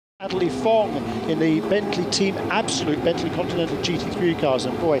Adderly Fong in the Bentley Team Absolute Bentley Continental GT3 cars,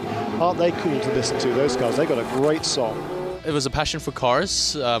 and boy, aren't they cool to listen to, those cars. They got a great song. It was a passion for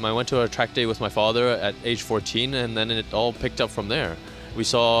cars. I went to a track day with my father at age 14, and then it all picked up from there. We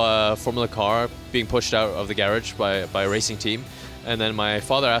saw a Formula car being pushed out of the garage by a racing team, and then my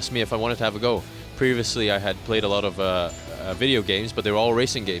father asked me if I wanted to have a go. Previously I had played a lot of video games, but they were all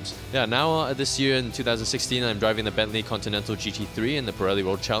racing games. Yeah, now this year in 2016 I'm driving the Bentley Continental GT3 in the Pirelli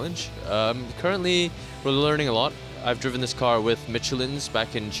Road Challenge. Currently we're learning a lot. I've driven this car with Michelin's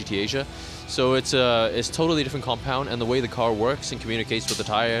back in GT Asia, so it's totally different compound, and the way the car works and communicates with the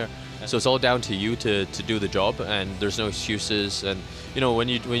tire. So it's all down to you to do the job, and there's no excuses. And you know, when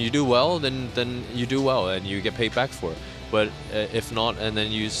you do well, then you do well and you get paid back for it. But if not, and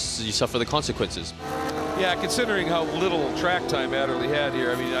then you suffer the consequences. Yeah, considering how little track time Adderly had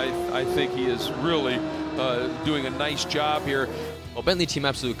here, I mean, I think he is really doing a nice job here. Well, Bentley Team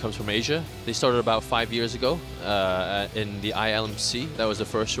Absolute comes from Asia. They started about 5 years ago in the ILMC. That was the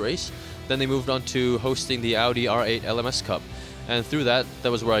first race. Then they moved on to hosting the Audi R8 LMS Cup. And through that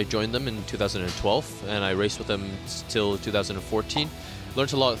was where I joined them in 2012, and I raced with them till 2014.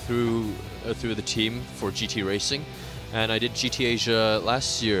 Learned a lot through the team for GT racing, and I did GT Asia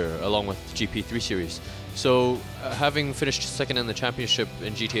last year along with GP3 Series. So having finished second in the championship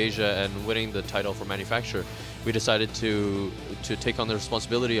in GT Asia and winning the title for manufacturer, we decided to take on the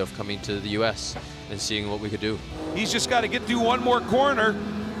responsibility of coming to the US and seeing what we could do. He's just got to get through one more corner,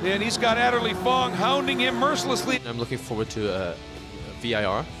 and he's got Adderly Fong hounding him mercilessly. I'm looking forward to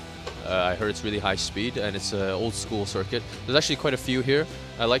VIR. I heard it's really high speed, and it's an old school circuit. There's actually quite a few here.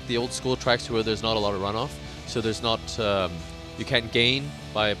 I like the old school tracks where there's not a lot of runoff, so there's not you can't gain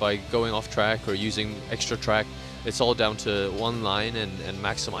by going off track or using extra track. It's all down to one line and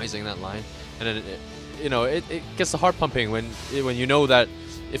maximizing that line, and then it gets the heart pumping when you know that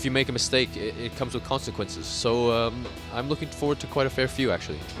if you make a mistake, it comes with consequences. So I'm looking forward to quite a fair few,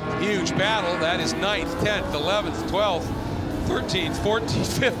 actually. Huge battle. That is 9th, 10th, 11th, 12th, 13th,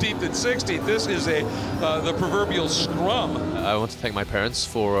 14th, 15th, and 16th. This is the proverbial scrum. I want to thank my parents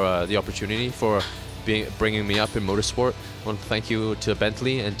for the opportunity, for bringing me up in motorsport. I want to thank you to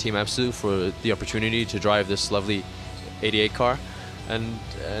Bentley and Team Absolute for the opportunity to drive this lovely 88 car,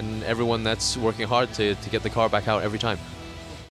 and everyone that's working hard to get the car back out every time.